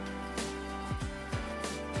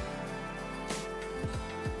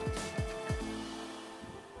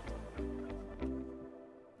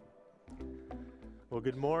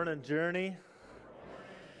Well, good morning, Journey.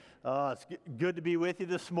 It's good to be with you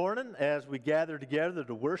this morning as we gather together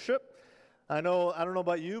to worship. I don't know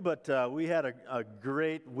about you, but we had a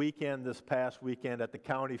great weekend this past weekend at the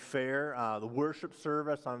county fair. The worship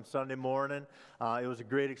service on Sunday morning, it was a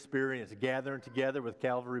great experience gathering together with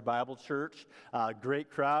Calvary Bible Church. Great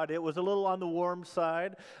crowd. It was a little on the warm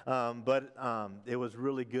side, but it was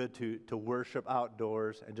really good to worship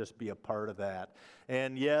outdoors and just be a part of that.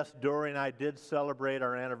 And yes, Dory and I did celebrate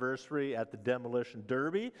our anniversary at the Demolition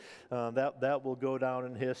Derby. That will go down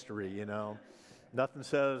in history, you know. Nothing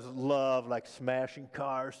says love like smashing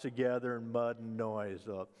cars together in mud and noise.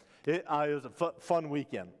 It was a fun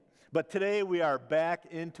weekend. But today we are back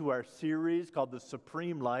into our series called The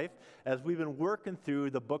Supreme Life as we've been working through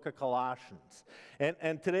the book of Colossians.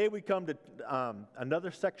 And today we come to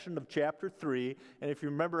another section of chapter 3. And if you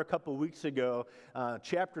remember a couple weeks ago,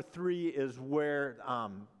 chapter 3 is where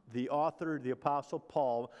the author, the Apostle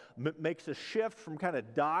Paul, makes a shift from kind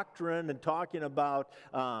of doctrine and talking about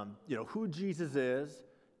who Jesus is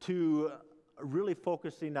to really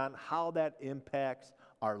focusing on how that impacts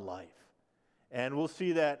our life. And we'll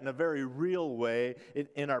see that in a very real way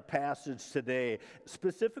in our passage today,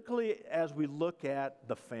 specifically as we look at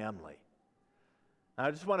the family.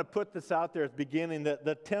 I just want to put this out there at the beginning that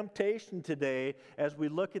the temptation today, as we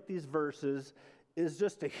look at these verses, is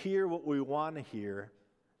just to hear what we want to hear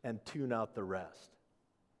and tune out the rest.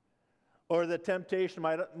 Or the temptation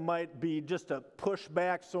might be just to push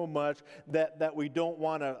back so much that we don't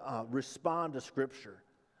want to respond to Scripture.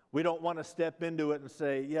 We don't want to step into it and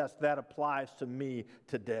say, yes, that applies to me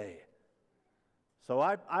today. So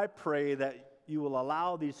I pray that you will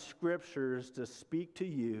allow these Scriptures to speak to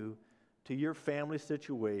you, to your family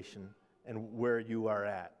situation, and where you are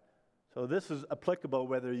at. So this is applicable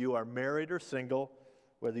whether you are married or single,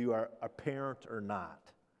 whether you are a parent or not.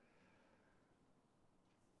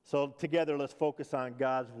 So together, let's focus on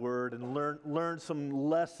God's Word and learn some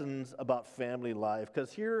lessons about family life.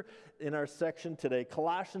 Because here in our section today,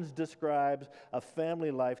 Colossians describes a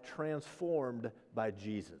family life transformed by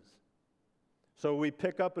Jesus. So we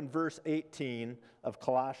pick up in verse 18 of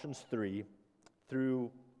Colossians 3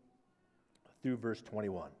 through verse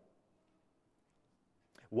 21.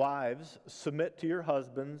 Wives, submit to your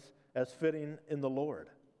husbands as fitting in the Lord.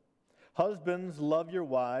 Husbands, love your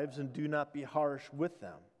wives and do not be harsh with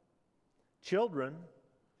them. Children,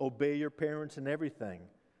 obey your parents in everything,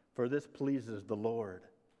 for this pleases the Lord.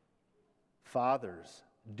 Fathers,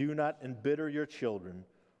 do not embitter your children,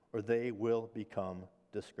 or they will become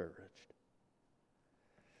discouraged.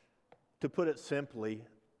 To put it simply,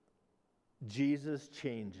 Jesus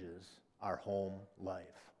changes our home life.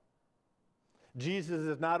 Jesus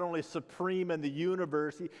is not only supreme in the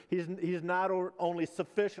universe, he's not only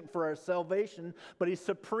sufficient for our salvation, but he's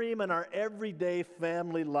supreme in our everyday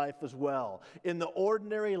family life as well. In the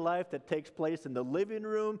ordinary life that takes place in the living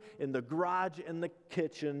room, in the garage, in the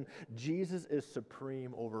kitchen, Jesus is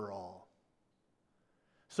supreme over all.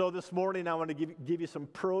 So this morning I want to give you some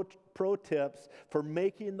pro tips for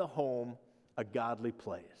making the home a godly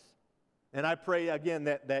place. And I pray, again,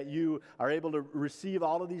 that you are able to receive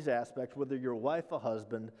all of these aspects, whether you're a wife, a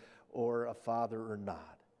husband, or a father or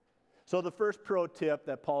not. So the first pro tip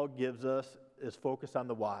that Paul gives us is focus on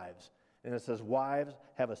the wives. And it says, wives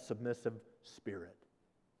have a submissive spirit.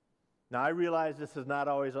 Now, I realize this is not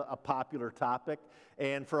always a popular topic,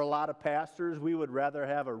 and for a lot of pastors, we would rather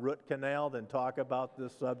have a root canal than talk about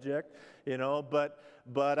this subject,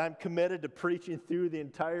 but I'm committed to preaching through the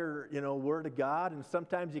entire, Word of God, and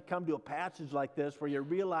sometimes you come to a passage like this where you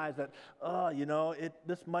realize that,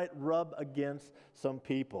 this might rub against some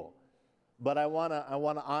people. But I want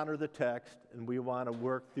to honor the text, and we want to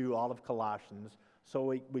work through all of Colossians, so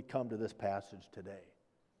we come to this passage today.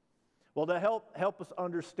 Well, to help us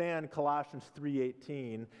understand Colossians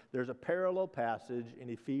 3:18, there's a parallel passage in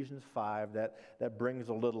Ephesians 5 that brings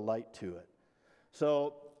a little light to it.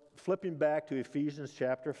 So, flipping back to Ephesians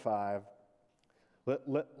chapter 5,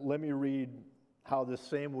 let me read how this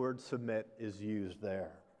same word submit is used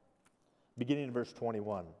there. Beginning in verse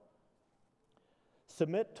 21.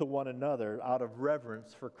 Submit to one another out of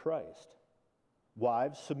reverence for Christ.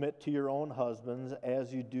 Wives, submit to your own husbands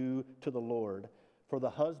as you do to the Lord. For the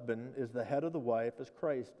husband is the head of the wife, as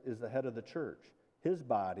Christ is the head of the church, his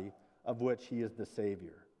body, of which he is the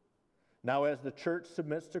Savior. Now, as the church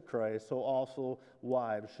submits to Christ, so also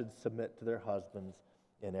wives should submit to their husbands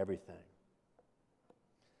in everything.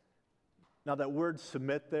 Now, that word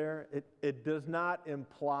submit there, it does not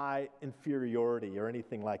imply inferiority or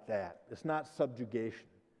anything like that. It's not subjugation.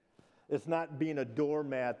 It's not being a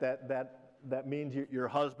doormat that that means your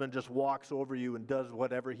husband just walks over you and does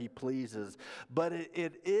whatever he pleases. But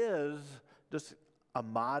it is just a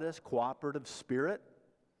modest, cooperative spirit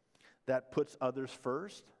that puts others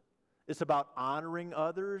first. It's about honoring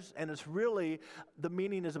others, and it's really, the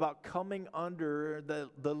meaning is about coming under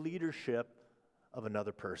the leadership of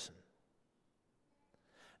another person.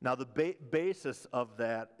 Now, the basis of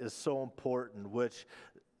that is so important, which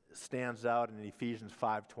stands out in Ephesians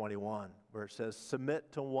 5:21, where it says,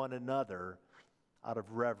 "Submit to one another out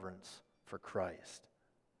of reverence for Christ."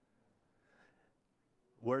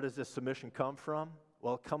 Where does this submission come from?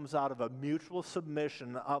 Well, it comes out of a mutual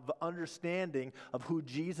submission of understanding of who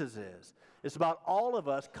Jesus is. It's about all of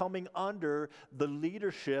us coming under the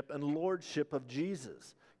leadership and lordship of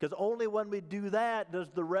Jesus. Because only when we do that does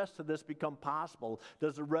the rest of this become possible.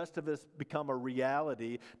 Does the rest of this become a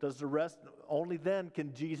reality? Only then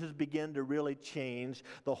can Jesus begin to really change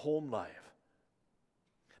the home life.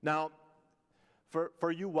 Now, for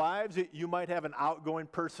you wives, you might have an outgoing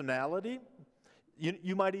personality.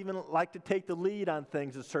 You might even like to take the lead on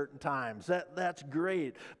things at certain times. That's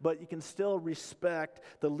great, but you can still respect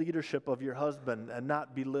the leadership of your husband and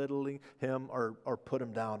not belittling him or put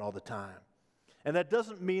him down all the time. And that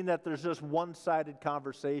doesn't mean that there's just one-sided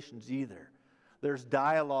conversations either. There's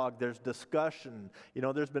dialogue, there's discussion.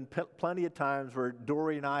 There's been plenty of times where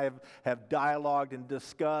Dory and I have dialogued and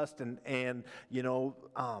discussed, and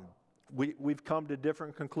we've come to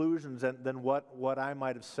different conclusions than what I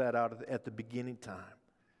might have set out at the beginning time.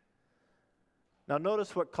 Now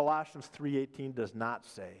notice what Colossians 3:18 does not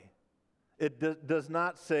say. It does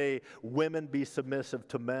not say, "Women be submissive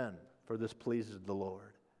to men, for this pleases the Lord."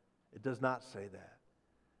 It does not say that.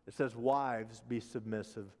 It says, "Wives, be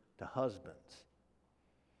submissive to husbands."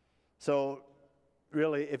 So,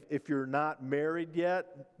 really, if you're not married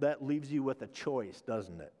yet, that leaves you with a choice,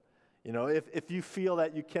 doesn't it? If you feel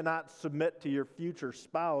that you cannot submit to your future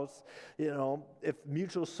spouse, if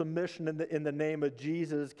mutual submission in the name of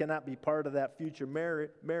Jesus cannot be part of that future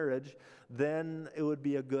marriage, then it would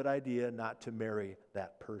be a good idea not to marry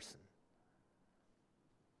that person.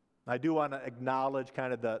 I do want to acknowledge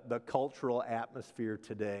kind of the cultural atmosphere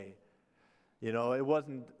today. It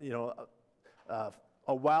wasn't,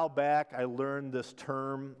 a while back I learned this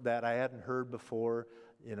term that I hadn't heard before,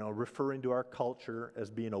 referring to our culture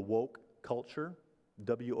as being a woke culture,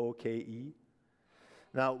 W-O-K-E.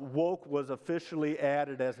 Now, woke was officially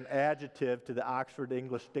added as an adjective to the Oxford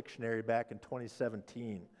English Dictionary back in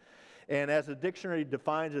 2017. And as the dictionary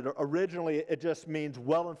defines it, originally it just means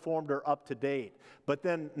well-informed or up-to-date. But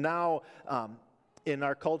then now, in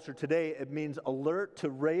our culture today, it means alert to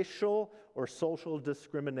racial or social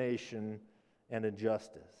discrimination and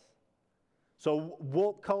injustice. So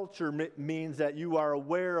woke culture means that you are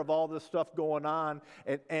aware of all this stuff going on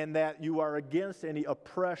and that you are against any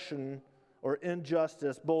oppression or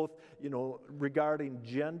injustice, both regarding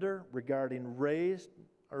gender, regarding race,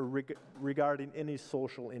 or regarding any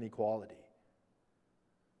social inequality.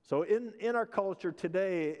 So in our culture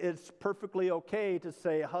today, it's perfectly okay to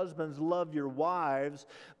say, "Husbands, love your wives,"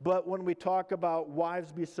 but when we talk about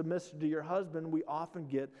 "wives, be submissive to your husband," we often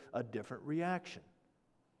get a different reaction.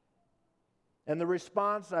 And the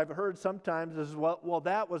response I've heard sometimes is, well,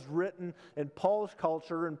 that was written in Paul's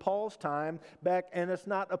culture, in Paul's time back, and it's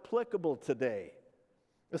not applicable today.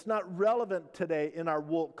 It's not relevant today in our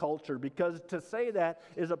woke culture, because to say that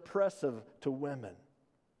is oppressive to women.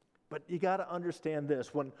 But you got to understand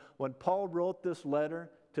this. When Paul wrote this letter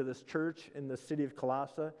to this church in the city of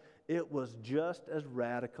Colossae, it was just as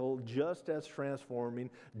radical, just as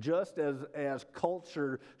transforming, just as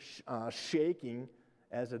culture shaking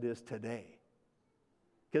as it is today.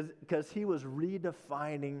 Because he was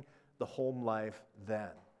redefining the home life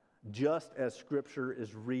then, just as Scripture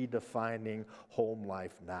is redefining home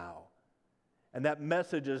life now. And that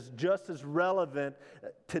message is just as relevant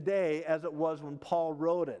today as it was when Paul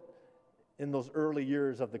wrote it in those early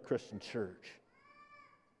years of the Christian church.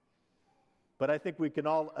 But I think we can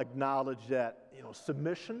all acknowledge that,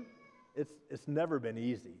 submission, it's never been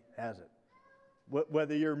easy, has it?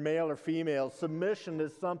 Whether you're male or female, submission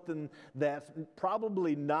is something that's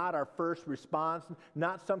probably not our first response,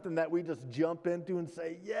 not something that we just jump into and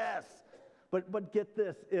say, yes. But get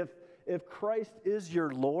this, if Christ is your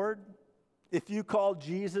Lord, if you call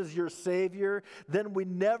Jesus your Savior, then we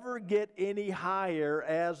never get any higher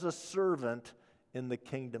as a servant in the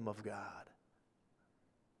kingdom of God.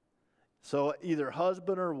 So either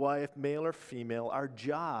husband or wife, male or female, our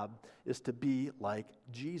job is to be like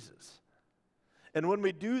Jesus. And when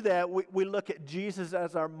we do that, we look at Jesus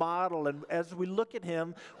as our model. And as we look at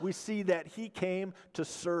him, we see that he came to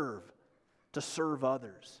serve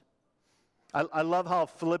others. I love how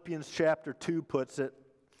Philippians chapter 2 puts it,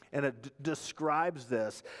 and it describes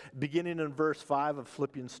this. Beginning in verse 5 of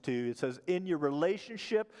Philippians 2, it says, "In your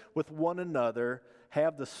relationship with one another,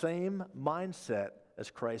 have the same mindset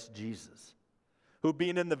as Christ Jesus, who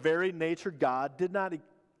being in the very nature God, did not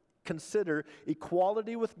consider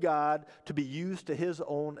equality with God to be used to his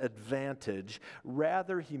own advantage.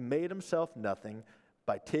 Rather, he made himself nothing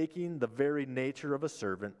by taking the very nature of a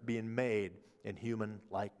servant, being made in human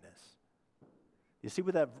likeness." You see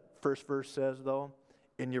what that first verse says, though?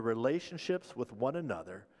 In your relationships with one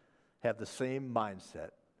another, have the same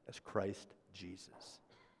mindset as Christ Jesus.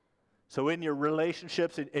 So in your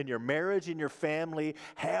relationships, in your marriage, in your family,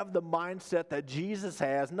 have the mindset that Jesus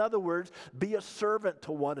has. In other words, be a servant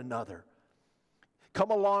to one another.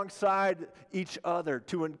 Come alongside each other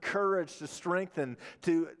to encourage, to strengthen,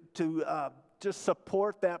 to just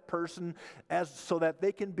support that person so that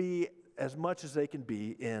they can be as much as they can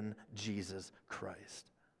be in Jesus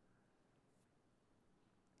Christ.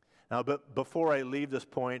 Now, but before I leave this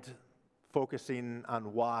point, focusing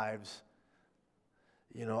on wives,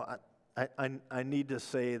 you know, I need to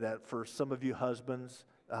say that for some of you husbands,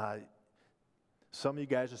 some of you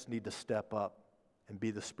guys just need to step up and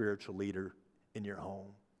be the spiritual leader in your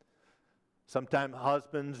home. Sometimes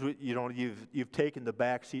husbands, you've taken the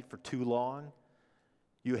back seat for too long.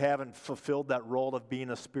 You haven't fulfilled that role of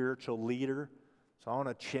being a spiritual leader. So I want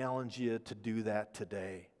to challenge you to do that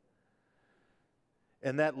today.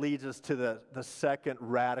 And that leads us to the second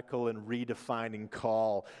radical and redefining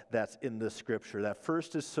call that's in the scripture. That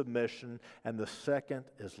first is submission, and the second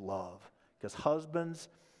is love. Because husbands,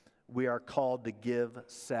 we are called to give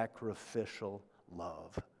sacrificial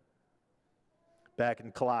love. Back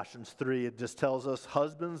in Colossians 3, it just tells us,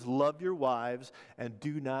 husbands, love your wives and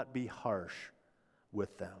do not be harsh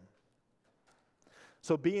with them.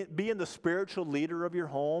 So being the spiritual leader of your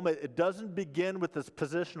home, it doesn't begin with this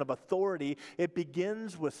position of authority. It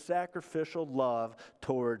begins with sacrificial love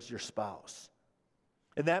towards your spouse.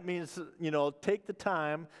 And that means, take the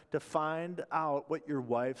time to find out what your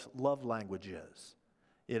wife's love language is.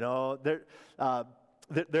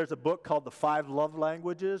 There's a book called The 5 Love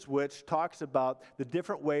Languages, which talks about the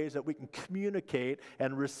different ways that we can communicate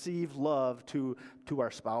and receive love to our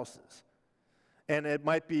spouses. And it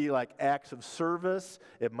might be like acts of service,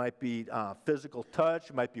 it might be physical touch,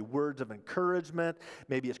 it might be words of encouragement,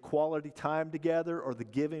 maybe it's quality time together or the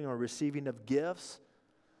giving or receiving of gifts.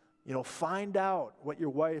 Find out what your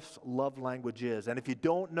wife's love language is. And if you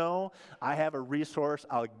don't know, I have a resource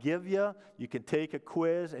I'll give you. You can take a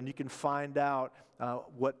quiz and you can find out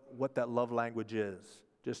what that love language is.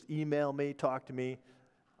 Just email me, talk to me.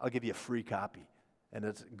 I'll give you a free copy. And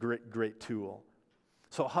it's a great tool.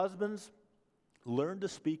 So husbands, learn to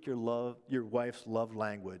speak your wife's love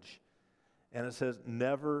language. And it says,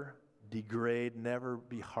 never degrade, never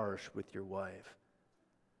be harsh with your wife.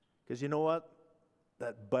 Because you know what?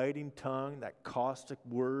 That biting tongue, that caustic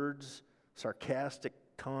words, sarcastic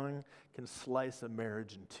tongue can slice a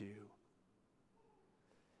marriage in two.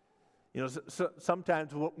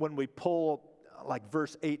 Sometimes when we pull like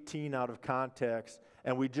verse 18 out of context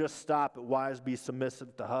and we just stop at wives be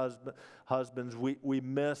submissive to husbands, we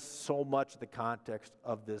miss so much of the context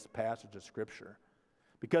of this passage of Scripture.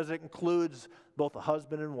 Because it includes both a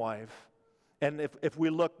husband and wife. And if we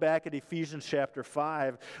look back at Ephesians chapter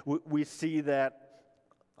 5, we see that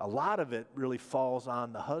a lot of it really falls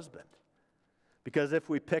on the husband. Because if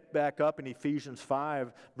we pick back up in Ephesians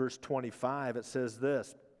 5, verse 25, it says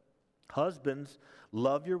this, husbands,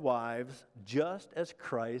 love your wives just as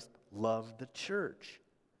Christ loved the church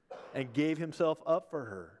and gave himself up for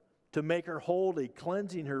her to make her holy,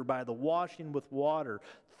 cleansing her by the washing with water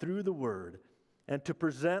through the word, and to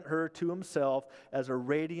present her to himself as a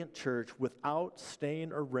radiant church without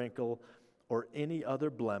stain or wrinkle or any other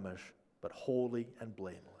blemish, but holy and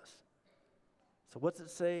blameless. So what's it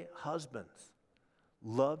say? Husbands,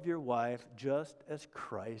 love your wife just as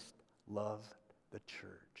Christ loved the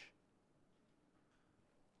church.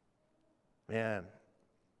 Man,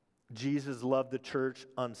 Jesus loved the church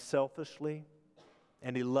unselfishly,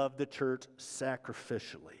 and he loved the church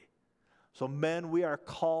sacrificially. So men, we are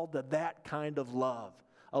called to that kind of love.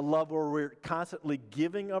 A love where we're constantly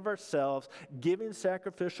giving of ourselves, giving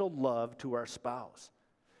sacrificial love to our spouse.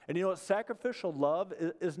 And sacrificial love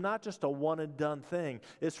is not just a one and done thing.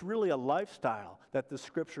 It's really a lifestyle that the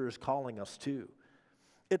Scripture is calling us to.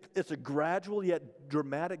 It's a gradual yet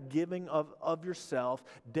dramatic giving of yourself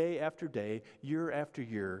day after day, year after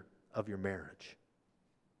year of your marriage.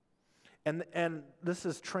 And this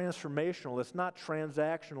is transformational. It's not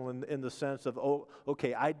transactional in the sense of, oh,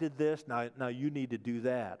 okay, I did this, now you need to do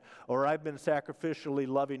that. Or I've been sacrificially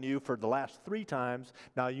loving you for the last 3 times,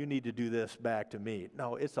 now you need to do this back to me.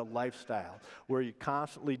 No, it's a lifestyle where you're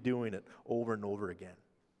constantly doing it over and over again.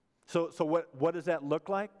 So what does that look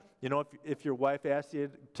like? You know, if your wife asks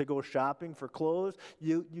you to go shopping for clothes,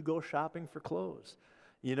 you go shopping for clothes.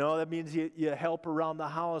 You know, that means you help around the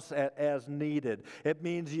house as needed. It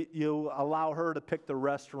means you allow her to pick the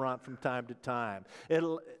restaurant from time to time.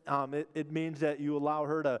 It means that you allow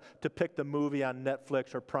her to pick the movie on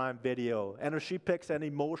Netflix or Prime Video. And if she picks an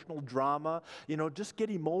emotional drama, you know, just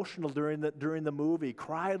get emotional during the movie.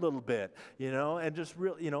 Cry a little bit, you know, and just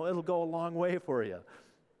really, you know, it'll go a long way for you.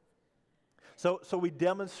 So we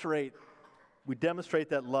demonstrate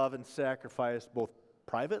that love and sacrifice both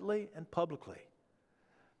privately and publicly.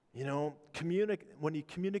 You know, when you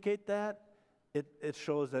communicate that, it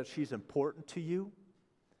shows that she's important to you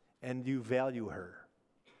and you value her.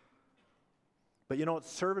 But you know what,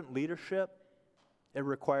 servant leadership, it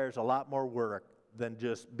requires a lot more work than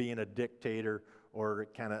just being a dictator or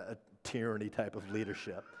kind of a tyranny type of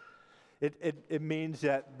leadership. It means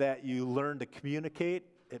that you learn to communicate.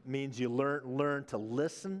 It means you learn to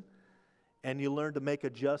listen, and you learn to make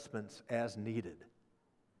adjustments as needed.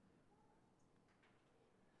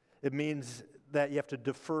 It means that you have to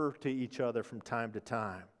defer to each other from time to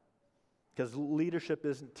time. Because leadership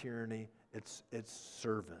isn't tyranny, it's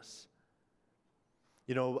service.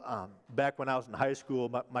 You know, back when I was in high school,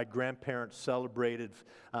 my grandparents celebrated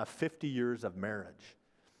 50 years of marriage.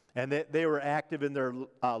 And they were active in their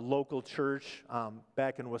local church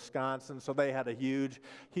back in Wisconsin, so they had a huge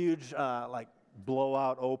like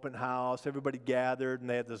blowout open house. Everybody gathered, and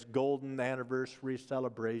they had this golden anniversary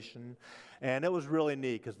celebration. And it was really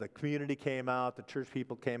neat because the community came out, the church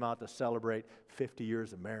people came out to celebrate 50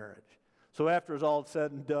 years of marriage. So after it was all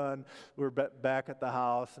said and done, we were back at the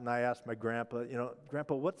house, and I asked my grandpa, you know,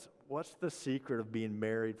 Grandpa, what's the secret of being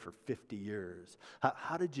married for 50 years?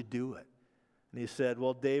 How did you do it? And he said,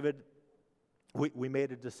 well, David, we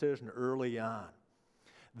made a decision early on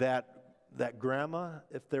that Grandma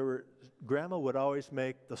would always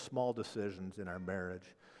make the small decisions in our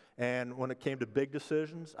marriage. And when it came to big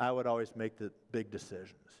decisions, I would always make the big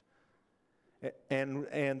decisions.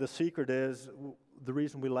 And the secret is, the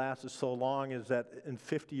reason we lasted so long is that in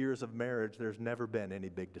 50 years of marriage, there's never been any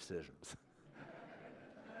big decisions.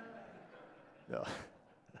 No.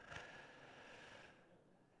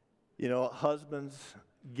 You know, husbands,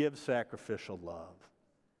 give sacrificial love.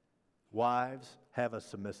 Wives, have a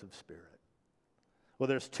submissive spirit. Well,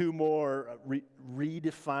 there's 2 more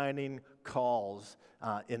redefining calls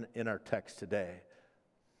in our text today.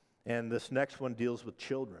 And this next one deals with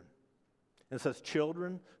children. It says,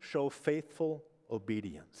 children, show faithful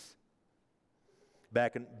obedience.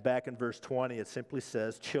 Back in verse 20, it simply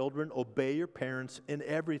says, children, obey your parents in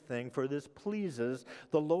everything, for this pleases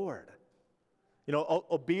the Lord. You know,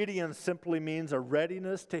 obedience simply means a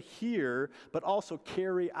readiness to hear, but also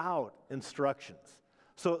carry out instructions.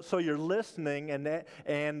 So you're listening,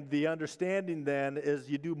 and the understanding then is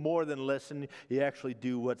you do more than listen. You actually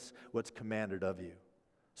do what's commanded of you.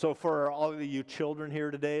 So for all of you children here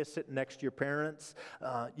today, sitting next to your parents,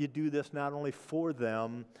 you do this not only for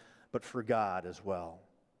them, but for God as well.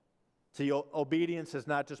 See, obedience is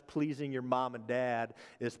not just pleasing your mom and dad,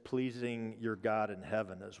 it's pleasing your God in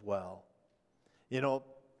heaven as well. You know,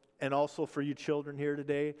 and also for you children here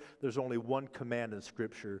today, there's only one command in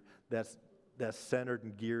Scripture that's centered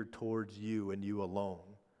and geared towards you and you alone.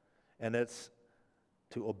 And it's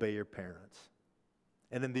to obey your parents.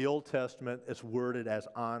 And in the Old Testament, it's worded as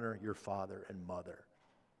honor your father and mother.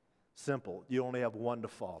 Simple. You only have one to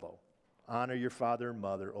follow. Honor your father and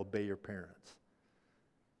mother, obey your parents.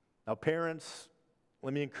 Now, parents,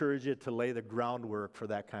 let me encourage you to lay the groundwork for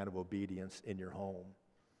that kind of obedience in your home.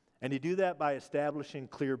 And you do that by establishing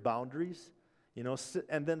clear boundaries, you know,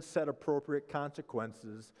 and then set appropriate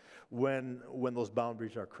consequences when those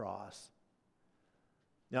boundaries are crossed.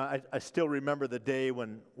 Now, I still remember the day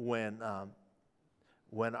when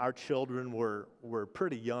our children were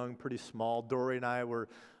pretty young, pretty small. Dory and I were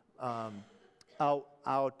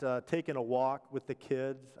out taking a walk with the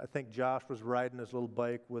kids. I think Josh was riding his little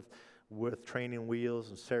bike with training wheels,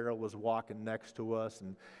 and Sarah was walking next to us.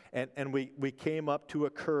 And we came up to a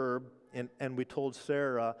curb, and we told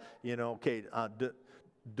Sarah, you know, okay,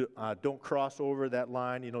 don't cross over that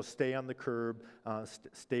line, you know, stay on the curb,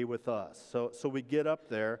 stay with us. So we get up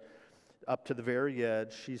there, up to the very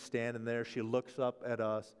edge. She's standing there. She looks up at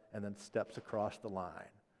us and then steps across the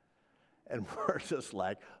line. And we're just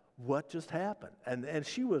like, what just happened? And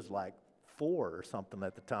she was like 4 or something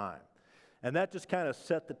at the time. And that just kind of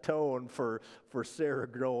set the tone for Sarah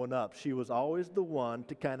growing up. She was always the one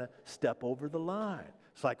to kind of step over the line.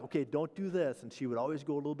 It's like, okay, don't do this. And she would always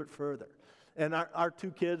go a little bit further. And our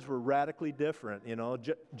two kids were radically different, you know.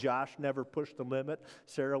 Josh never pushed the limit.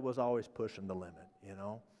 Sarah was always pushing the limit, you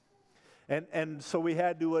know. And so we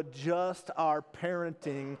had to adjust our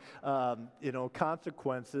parenting,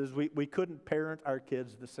 consequences. We couldn't parent our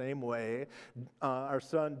kids the same way. Our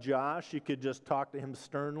son Josh, you could just talk to him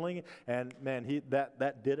sternly, and man,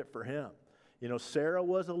 that did it for him. You know, Sarah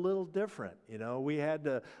was a little different. You know, we had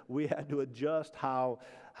to adjust how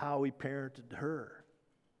we parented her.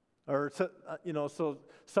 Or so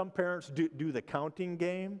some parents do the counting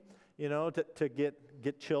game. You know, to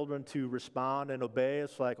get children to respond and obey.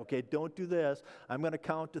 It's like, okay, don't do this. I'm going to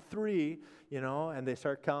count to 3, you know, and they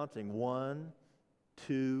start counting. 1,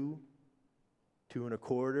 2, 2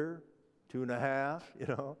 1/4, 2 1/2, you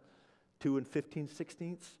know, 2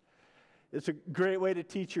 15/16. It's a great way to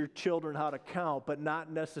teach your children how to count, but not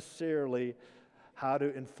necessarily how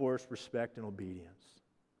to enforce respect and obedience.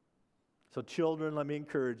 So children, let me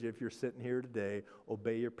encourage you, if you're sitting here today,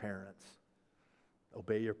 obey your parents.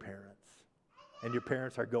 Obey your parents. And your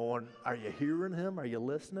parents are going, are you hearing him? Are you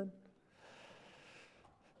listening?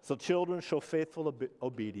 So children, show faithful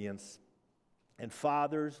obedience. And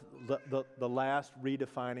fathers, the last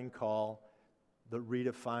redefining call, the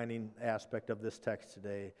redefining aspect of this text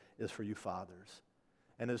today is for you fathers.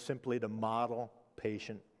 And is simply to model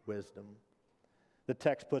patient wisdom. The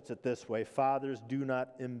text puts it this way: fathers, do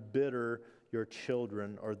not embitter your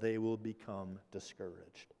children or they will become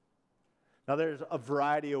discouraged. Now, there's a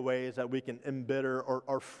variety of ways that we can embitter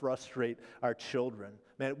or frustrate our children.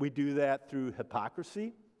 Man, we do that through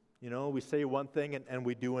hypocrisy. You know, we say one thing and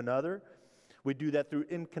we do another. We do that through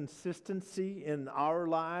inconsistency in our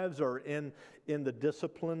lives or in the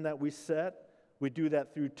discipline that we set. We do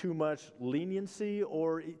that through too much leniency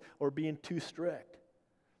or being too strict.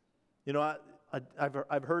 You know,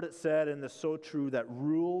 I've heard it said, and it's so true, that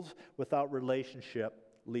rules without relationship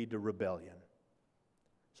lead to rebellion.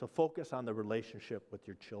 So focus on the relationship with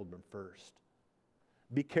your children first.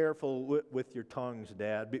 Be careful with your tongues,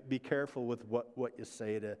 Dad. Be careful with what you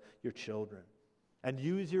say to your children. And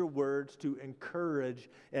use your words to encourage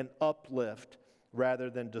and uplift rather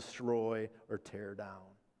than destroy or tear down.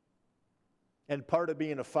 And part of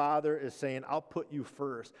being a father is saying, I'll put you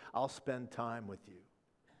first. I'll spend time with you.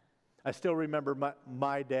 I still remember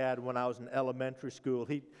my dad when I was in elementary school.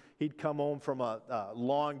 He'd come home from a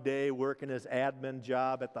long day working his admin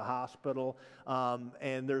job at the hospital,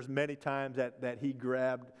 and there's many times that he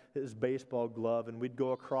grabbed his baseball glove and we'd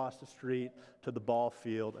go across the street to the ball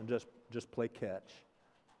field and just play catch.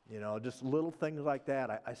 You know, just little things like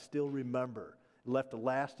that I still remember. It left a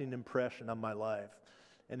lasting impression on my life.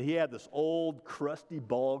 And he had this old crusty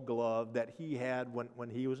ball glove that he had when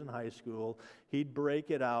he was in high school. He'd break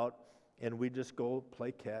it out and we'd just go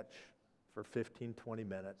play catch for 15, 20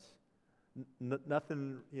 minutes.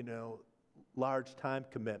 Nothing, you know, large time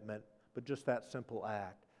commitment, but just that simple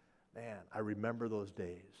act. Man, I remember those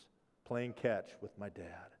days, playing catch with my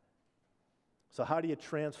dad. So how do you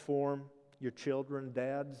transform your children,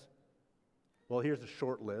 dads? Well, here's a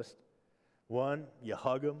short list. 1, you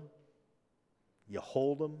hug them, you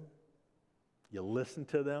hold them, you listen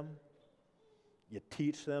to them, you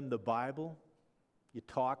teach them the Bible, you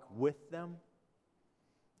talk with them,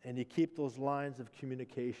 and you keep those lines of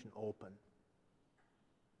communication open.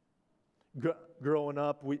 Growing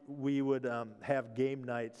up, we would have game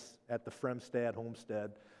nights at the Fremstad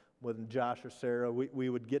homestead with Josh or Sarah. We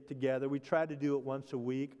would get together. We tried to do it once a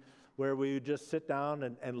week where we would just sit down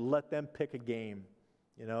and let them pick a game.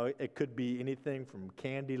 You know, it could be anything from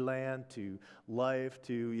Candyland to Life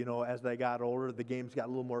to, you know, as they got older, the games got a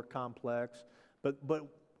little more complex. But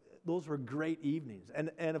those were great evenings.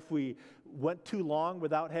 And if we went too long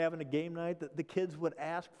without having a game night, the kids would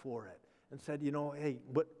ask for it and said, you know, hey,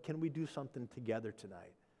 can we do something together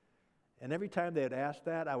tonight? And every time they'd ask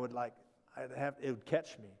that, it would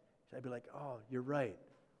catch me. I'd be like, oh, you're right.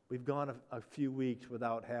 We've gone a few weeks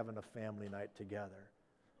without having a family night together.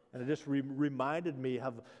 And it just reminded me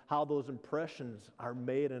of how those impressions are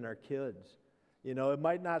made in our kids. You know, it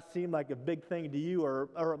might not seem like a big thing to you, or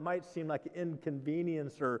it might seem like an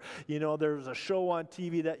inconvenience, or, you know, there was a show on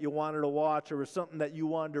TV that you wanted to watch, or something that you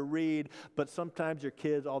wanted to read, but sometimes your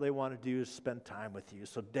kids, all they want to do is spend time with you.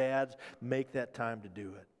 So dads, make that time to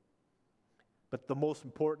do it. But the most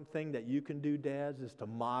important thing that you can do, dads, is to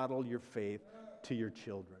model your faith to your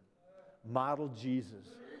children. Model Jesus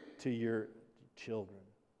to your children.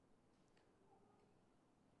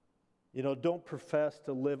 You know, don't profess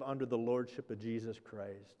to live under the lordship of Jesus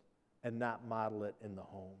Christ and not model it in the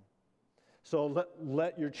home. So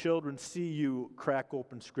let your children see you crack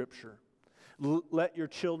open Scripture. Let your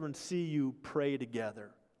children see you pray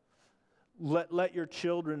together. Let your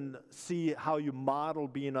children see how you model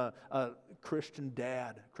being a Christian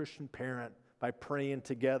dad, Christian parent, by praying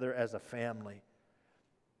together as a family.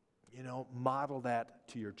 Model that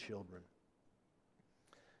to your children.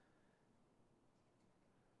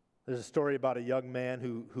 There's a story about a young man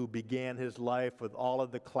who began his life with all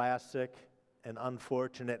of the classic and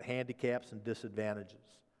unfortunate handicaps and disadvantages.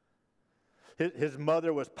 His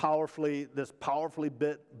mother was this powerfully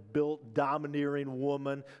built, domineering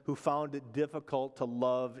woman who found it difficult to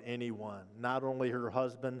love anyone, not only her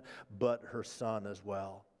husband, but her son as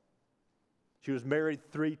well. She was married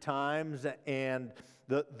 3 times, and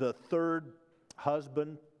the third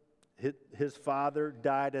husband, his father,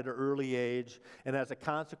 died at an early age, and as a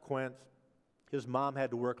consequence, his mom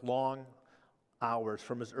had to work long hours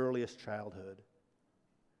from his earliest childhood.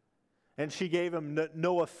 And she gave him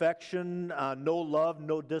no affection, no love,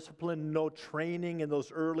 no discipline, no training in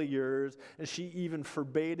those early years. And she even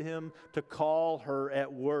forbade him to call her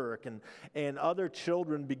at work. And other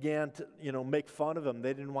children began to, make fun of him.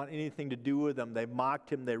 They didn't want anything to do with him. They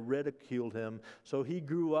mocked him. They ridiculed him. So he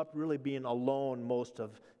grew up really being alone most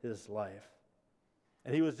of his life.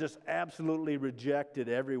 And he was just absolutely rejected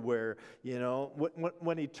everywhere.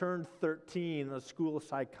 When he turned 13, a school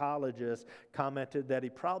psychologist commented that he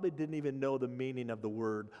probably didn't even know the meaning of the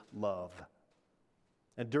word love.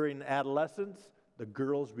 And during adolescence, the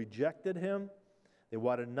girls rejected him. They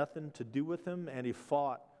wanted nothing to do with him, and he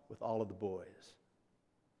fought with all of the boys.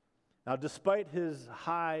 Now, despite his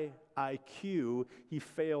high IQ, he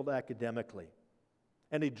failed academically.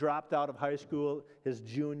 And he dropped out of high school his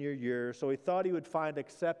junior year, so he thought he would find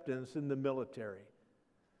acceptance in the military.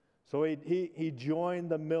 So he joined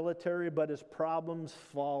the military, but his problems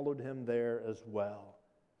followed him there as well.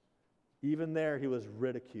 Even there, he was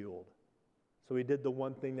ridiculed. So he did the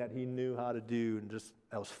one thing that he knew how to do, and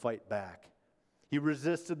that was fight back. He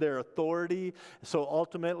resisted their authority, so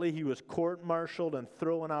ultimately he was court-martialed and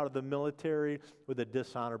thrown out of the military with a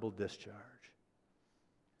dishonorable discharge.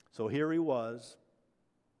 So here he was,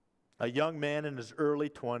 a young man in his early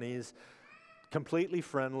 20s, completely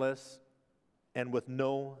friendless and with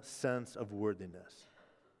no sense of worthiness.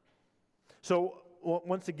 So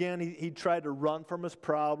once again, he tried to run from his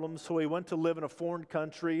problems, so he went to live in a foreign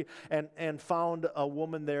country and found a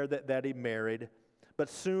woman there that he married. But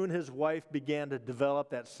soon his wife began to develop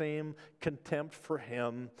that same contempt for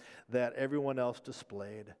him that everyone else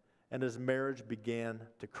displayed, and his marriage began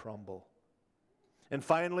to crumble. And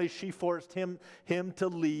finally, she forced him to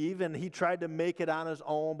leave, and he tried to make it on his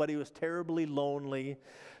own, but he was terribly lonely.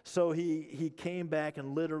 So he came back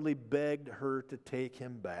and literally begged her to take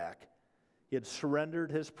him back. He had surrendered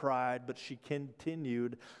his pride, but she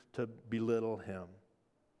continued to belittle him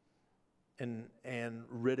and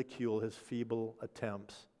ridicule his feeble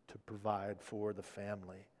attempts to provide for the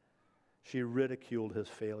family. She ridiculed his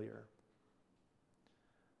failure.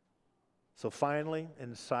 So finally,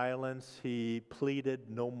 in silence, he pleaded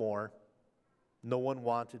no more. No one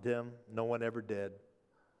wanted him. No one ever did.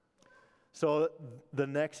 So the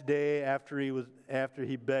next day, after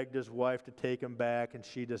he begged his wife to take him back, and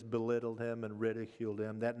she just belittled him and ridiculed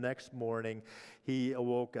him, that next morning, he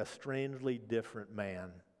awoke a strangely different man.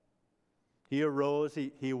 He arose,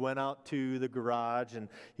 he went out to the garage, and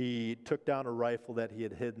he took down a rifle that he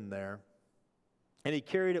had hidden there. And he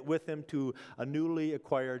carried it with him to a newly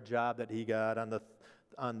acquired job that he got on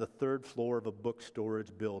the 3rd floor of a book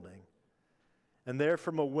storage building. And there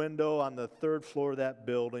from a window on the 3rd floor of that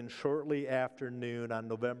building, shortly after noon on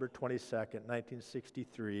November 22nd,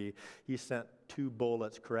 1963, he sent 2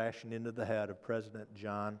 bullets crashing into the head of President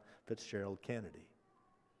John Fitzgerald Kennedy.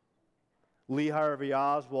 Lee Harvey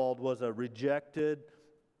Oswald was a rejected,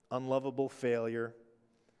 unlovable failure.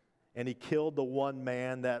 And he killed the one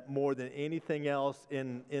man that more than anything else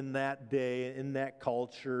in that day, in that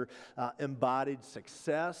culture, embodied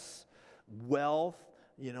success, wealth,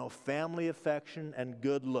 family affection, and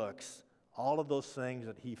good looks. All of those things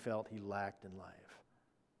that he felt he lacked in life.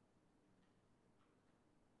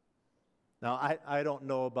 Now, I don't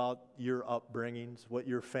know about your upbringings, what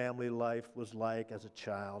your family life was like as a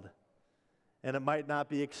child. And it might not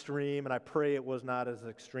be extreme, and I pray it was not as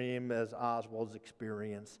extreme as Oswald's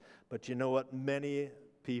experience. But you know what? Many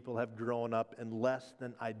people have grown up in less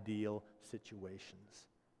than ideal situations.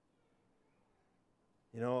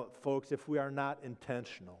 Folks, if we are not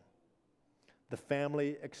intentional, the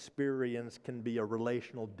family experience can be a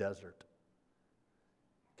relational desert.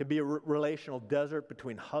 It can be a relational desert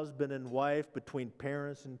between husband and wife, between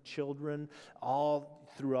parents and children, all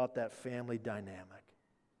throughout that family dynamic.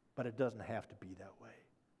 But it doesn't have to be that way.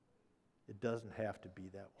 It doesn't have to be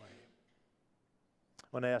that way. I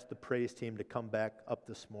want to ask the praise team to come back up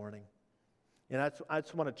this morning. And I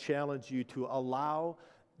just want to challenge you to allow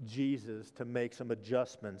Jesus to make some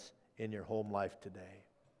adjustments in your home life today.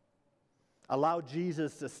 Allow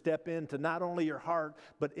Jesus to step into not only your heart,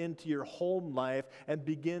 but into your home life and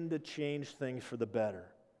begin to change things for the better.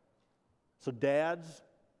 So dads,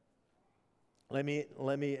 let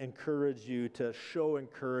me encourage you to show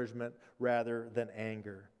encouragement rather than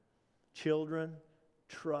anger. Children,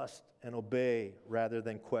 trust and obey rather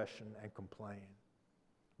than question and complain.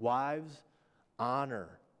 Wives,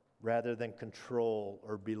 honor rather than control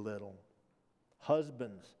or belittle.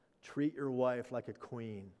 Husbands, treat your wife like a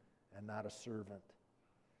queen and not a servant.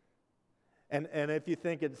 And if you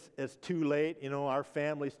think it's too late, our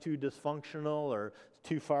family's too dysfunctional or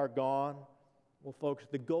too far gone, well, folks,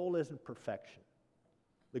 the goal isn't perfection.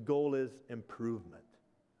 The goal is improvement,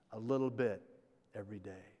 a little bit every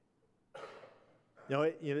day.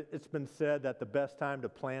 It's been said that the best time to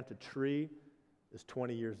plant a tree is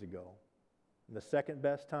 20 years ago. And the second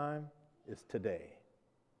best time is today.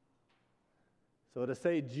 So to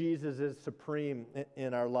say Jesus is supreme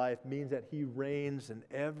in our life means that he reigns in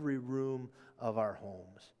every room of our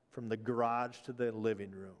homes, from the garage to the living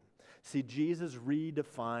room. See, Jesus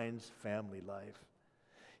redefines family life.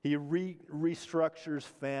 He restructures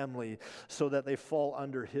family so that they fall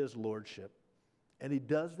under his lordship. And he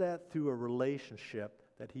does that through a relationship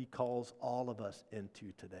that he calls all of us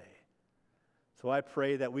into today. So I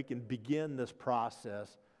pray that we can begin this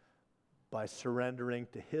process by surrendering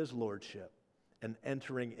to his lordship and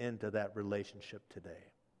entering into that relationship today.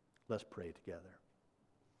 Let's pray together.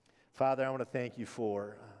 Father, I want to thank you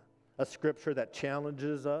for a scripture that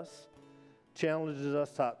challenges us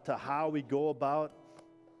to how we go about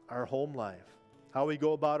our home life, how we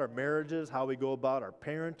go about our marriages, how we go about our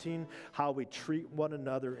parenting, how we treat one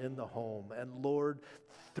another in the home. And Lord,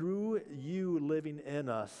 through you living in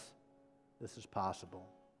us, this is possible.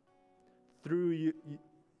 Through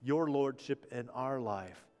your lordship in our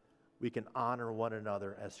life, we can honor one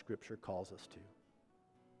another as Scripture calls us to.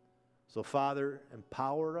 So, Father,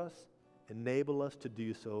 empower us, enable us to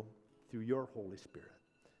do so through your Holy Spirit.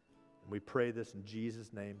 And we pray this in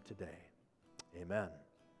Jesus' name today. Amen.